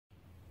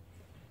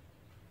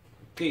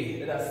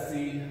Okay, let us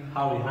see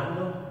how we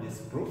handle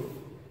this proof.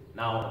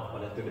 Now,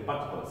 connect to the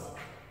particles.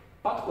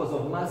 Particles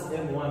of mass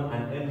m1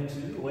 and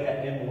m2, where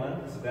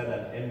m1 is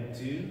greater than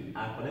m2,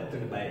 are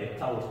connected by a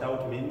tout.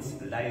 Tout means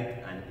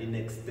light and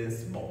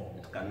inextensible.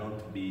 It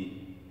cannot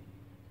be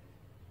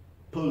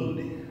pulled.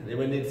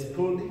 When it's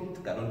pulled,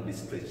 it cannot be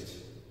stretched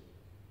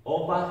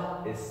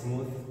over a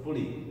smooth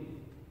pulley.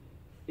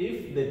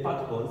 If the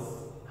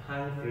particles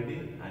hang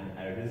freely and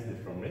are released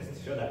from rest,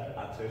 show that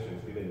acceleration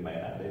is given by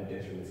that, then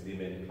tension is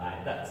given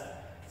by that.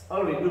 So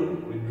all we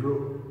do, we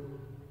draw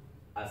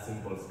a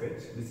simple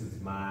sketch. This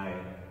is my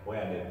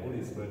where the pulley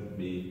is going to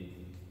be.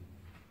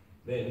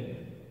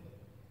 Then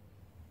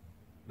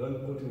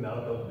don't put in a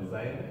lot of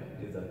design.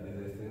 These are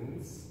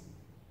things.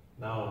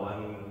 Now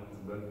one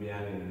is going to be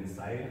hanging this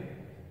side,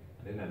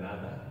 and then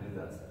another. These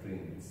are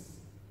strings,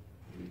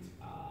 which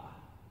are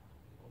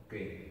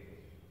okay.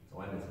 So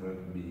one is going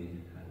to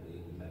be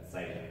hanging that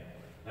side.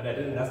 And I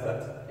didn't ask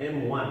that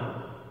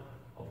M1,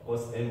 of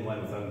course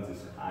M1 is something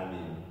is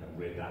having a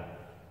greater.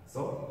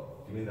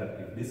 So it means that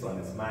if this one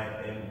is my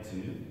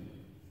M2,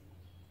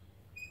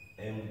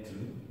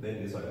 then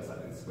this one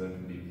is going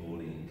to be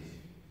pulling.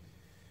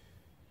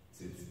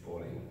 So it's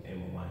pulling,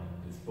 M1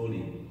 is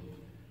pulling.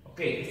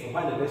 Okay, so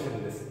find the direction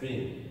of the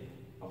spring.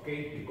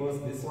 Okay,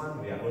 because this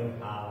one we are going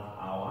to have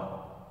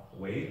our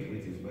weight,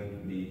 which is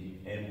going to be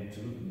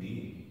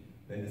M2D.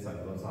 Then this one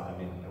is also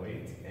having a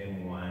weight,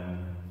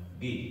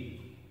 M1D.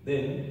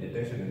 Then the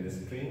tension in the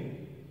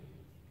string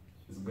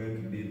is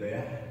going to be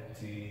there,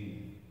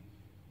 T.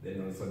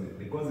 Then also,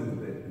 because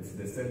it's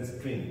the same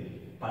string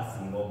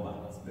passing over,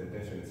 so the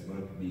tension is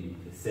going to be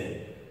the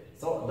same.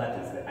 So that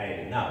is the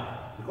idea.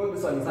 Now, because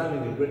this one is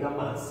having a greater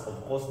mass,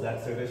 of course the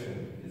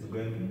acceleration is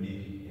going to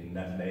be in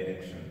that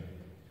direction.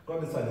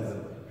 Because this one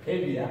is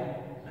heavier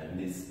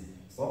than this,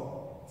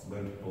 so it's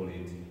going to pull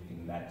it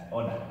in that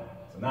order.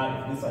 So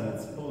now if this one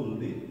is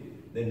pulled,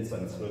 then this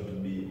one is going to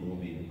be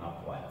moving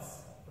upwards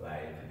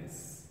like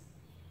this.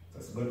 So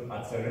it's going to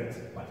accelerate,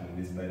 but in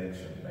this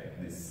direction like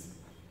this.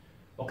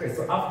 Okay,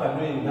 so after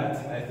doing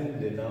that, I think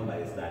the number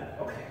is done.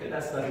 Okay, let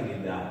us start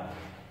with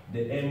the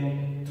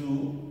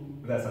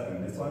M2. Let's start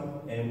with this one,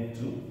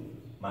 M2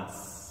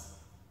 mass.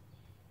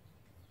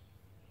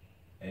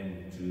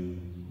 M2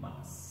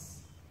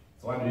 mass.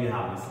 So what do we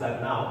have? We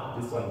start now.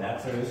 This one, the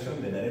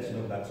acceleration, the direction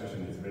of the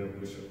acceleration is very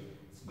crucial.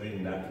 It's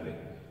going that way.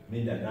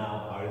 Mean that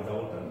now our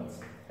resultant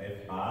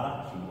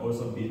FR should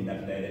also be in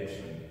that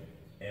direction,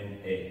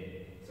 MA.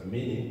 So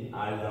meaning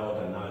our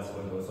resultant now is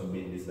going to also be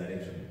in this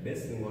direction.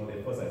 Based on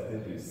the first I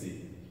think you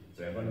see.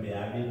 So we're going to be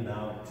having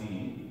now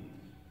T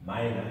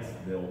minus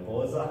the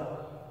opposer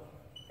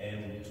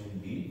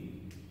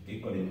M2D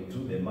equaling to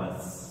the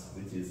mass,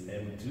 which is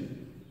M2,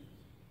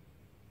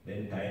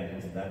 then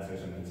times the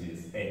acceleration, which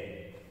is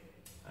A.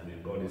 And we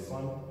call this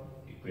one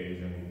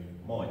equation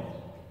mod.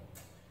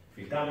 If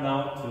we come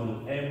now to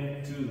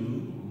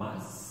M2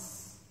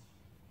 mass,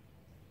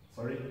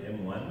 sorry,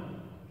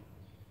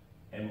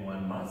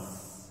 M1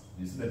 mass,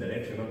 you see the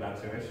direction of the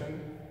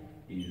acceleration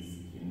is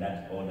in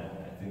that order.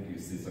 I think you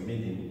see, so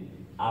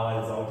meaning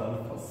our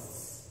resultant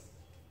force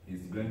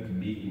is going to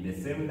be in the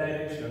same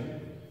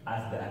direction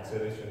as the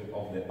acceleration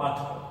of the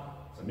particle.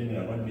 So meaning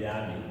we're going to be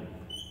having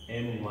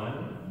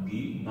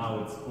M1D,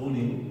 now it's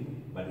pulling,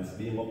 but it's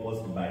being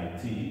opposed by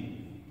T,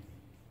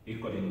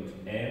 equaling to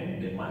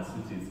M, the mass,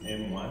 which is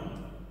M1,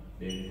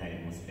 then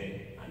times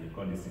A, and we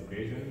call this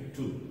equation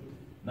 2.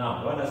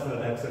 Now, we understand that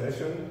the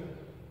acceleration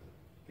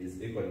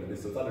is equal to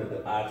this. So start with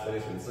the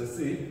acceleration. So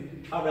see,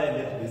 how do I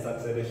get this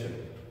acceleration?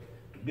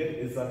 To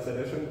get this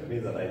acceleration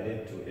means that I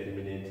need to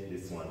eliminate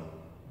this one,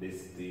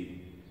 this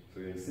T.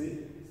 So you see,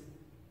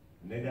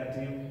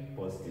 negative,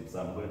 positive. So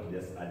I'm going to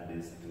just add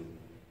these two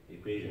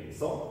equations.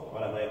 So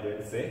what am I going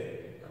to say?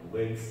 I'm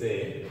going to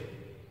say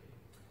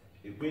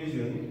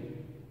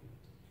equation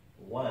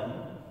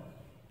 1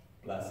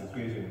 plus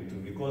equation 2,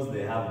 because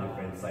they have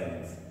different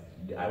signs.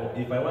 If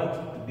I want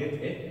to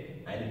get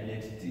A, I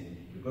eliminate T.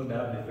 Because they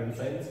have different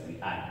signs, we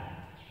add.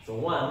 So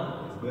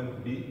 1 is going to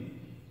be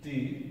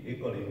T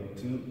equaling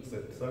to,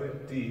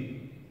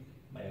 T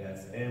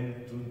minus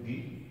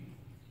M2D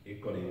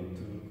equaling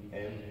to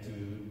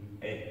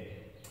M2A.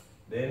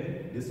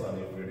 Then this one,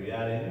 if we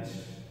rearrange,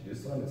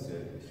 this one is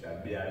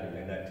shall be a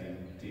negative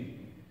T,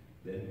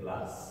 then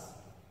plus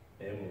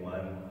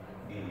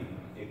M1D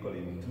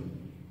equaling to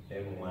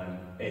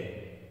M1A.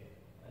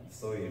 And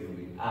so if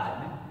we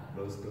add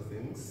those two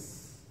things,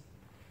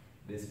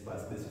 this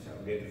plus this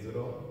shall get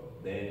 0,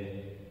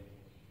 then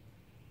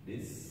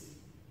this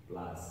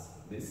plus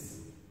this,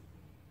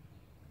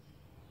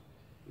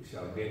 we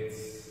shall get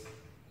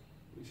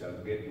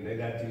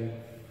negative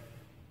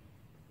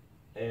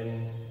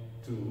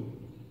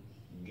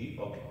M2D,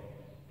 okay,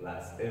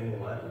 plus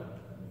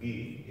M1D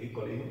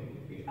equaling,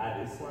 if we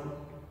add this one,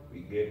 we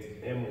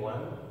get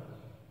M1,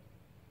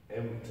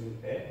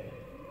 M2A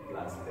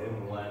plus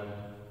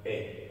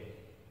M1A.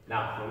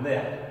 Now from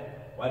there,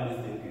 what do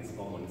you think is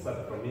common?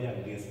 Start from here,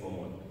 D is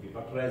common. If you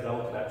factorize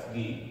out that D,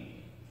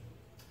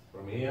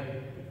 from here,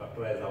 we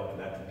factorize out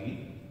that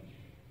D,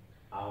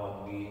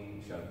 our D,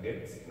 we shall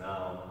get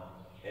now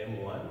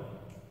M1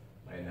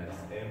 minus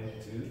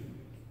M2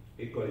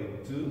 equaling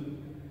 2.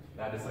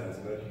 Now this one is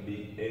going to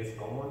be A is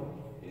common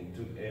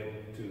into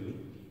M2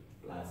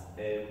 plus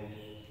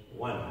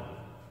M1.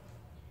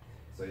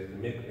 So if you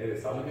make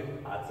a solve it,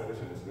 our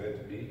solution is going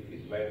to be, we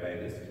divide by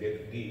this to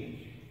get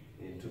D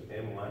into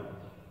M1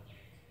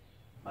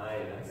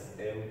 minus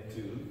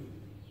M2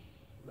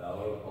 the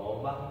whole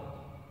over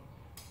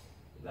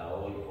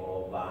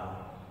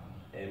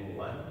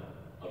M1,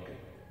 okay,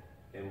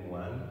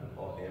 M1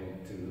 or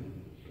M2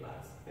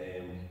 plus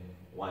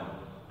M1,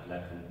 and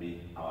that will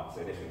be our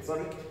acceleration.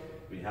 Sorry,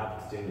 we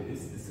have to change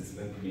this. This is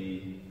going to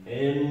be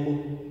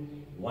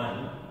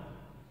M1,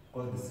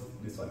 because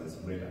this one is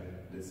greater.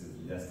 This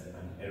is just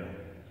an error.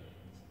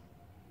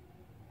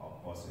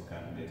 Of course, we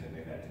can get a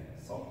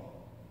negative. So,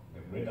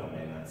 the greater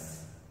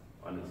minus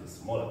one which is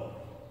smaller.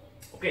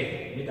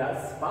 Okay,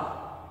 meters per.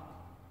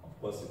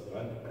 Of course, if you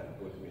want, you can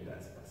put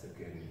meters per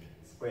second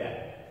square.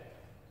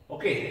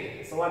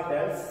 Okay, so what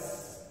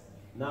else?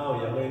 Now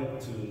we are going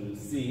to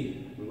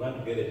see, we want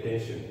to get a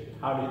tension.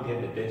 How do you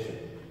get the tension?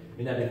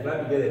 Meaning that if we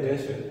want to get a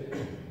tension,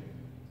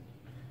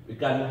 we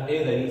can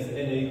either use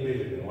any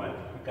equation we want.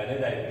 We can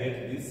either get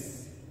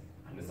this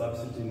and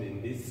substitute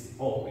in this,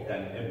 or we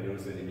can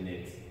also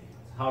eliminate.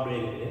 So how do we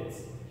eliminate?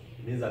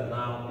 It means that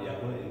now we are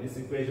going in this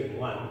equation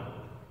 1.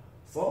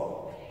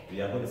 So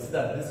we are going to see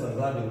that this one is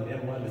having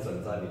M1, this one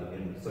is having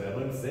M2. So we are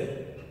going to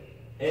say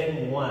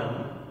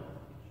M1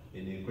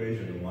 in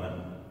equation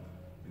 1,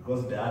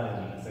 because they are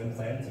in the same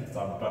sign, so we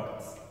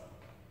subtract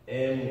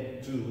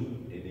M2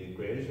 in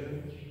equation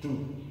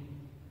 2.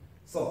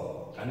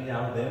 So can we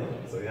have them?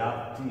 So we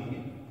have T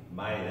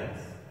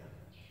minus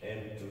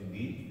M2D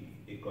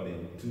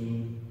equaling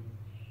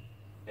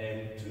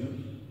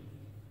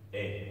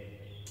 2M2A.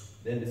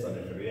 Then this one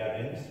is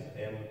rearrange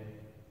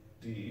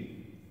MT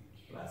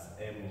plus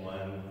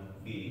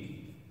M1E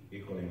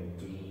equaling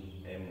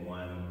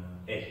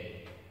 2M1A.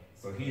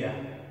 So here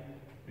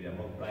we are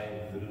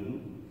multiplying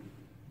through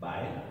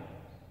by,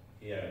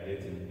 here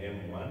getting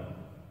M1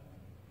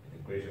 in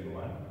equation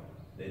 1,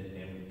 then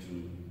M2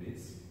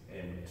 this,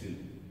 M2.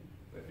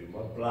 So if you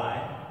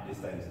multiply this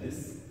times this,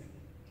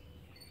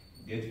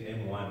 get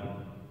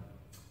M1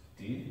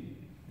 T,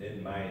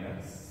 then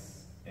minus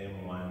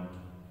M1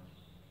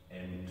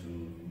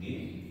 M2D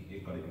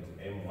equaling to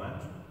M1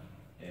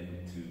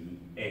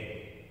 M2A.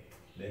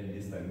 Then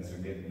this time you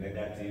get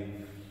negative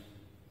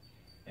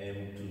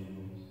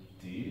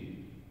M2T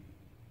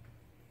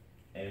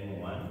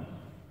M1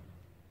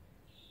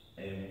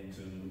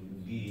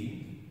 M2D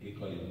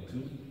equaling to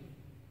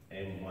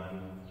M1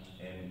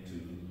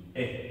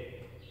 M2A.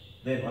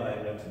 Then what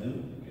I'm going to do,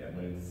 we are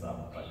going to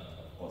subtract,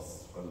 of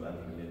course, because we have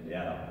to remove the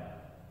other one.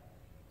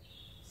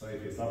 So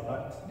if you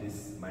subtract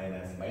this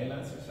minus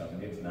minus, we shall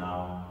get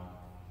now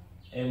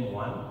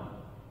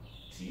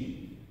M1T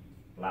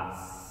plus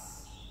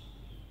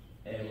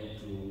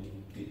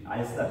M2T.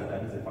 I started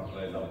that is a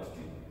factorize out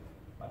T,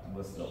 but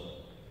go slow.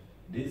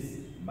 This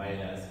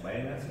minus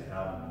minus, we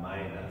have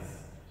minus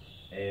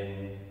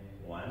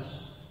M1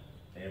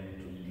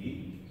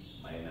 M2D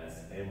minus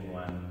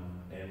M1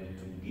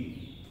 M2D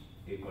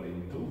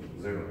equaling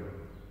to 0.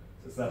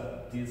 So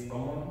that T is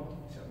common,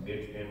 we shall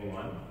get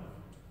M1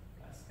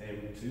 plus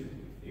M2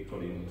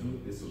 equaling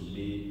 2. This will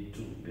be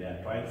 2 there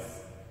twice.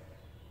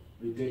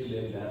 We take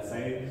them that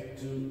side,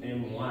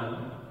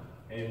 2M1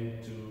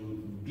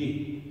 M2D.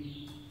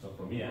 So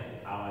from here,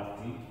 our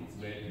T is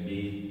going to be,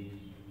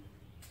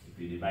 if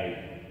we divide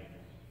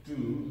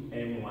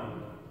 2M1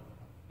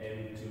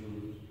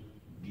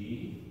 M2D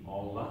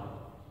over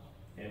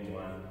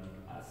M1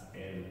 as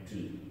M2.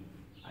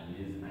 And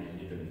use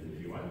newtons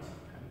if you want,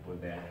 and put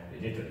there the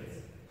newtons.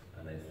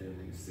 And I think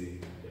you see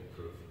the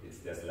proof. It's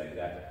just like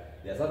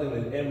that. There's something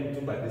with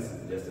M2, but this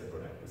is just a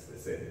product. It's the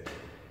same.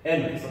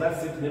 Anyway, so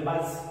that's it,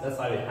 members. That's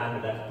how we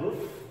handle that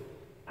proof.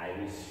 I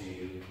wish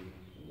you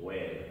well.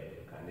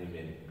 You can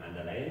even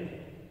underline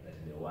that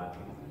the work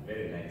is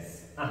very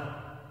nice.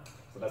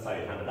 So that's how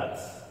you handle that.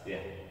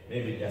 Yeah.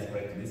 Maybe just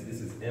write this.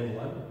 This is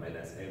M1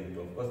 minus M2.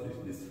 Of course,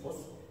 this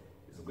force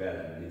is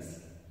greater than this.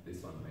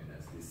 This one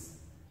minus this.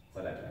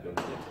 So that we don't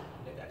get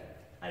negative.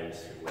 I wish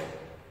you well.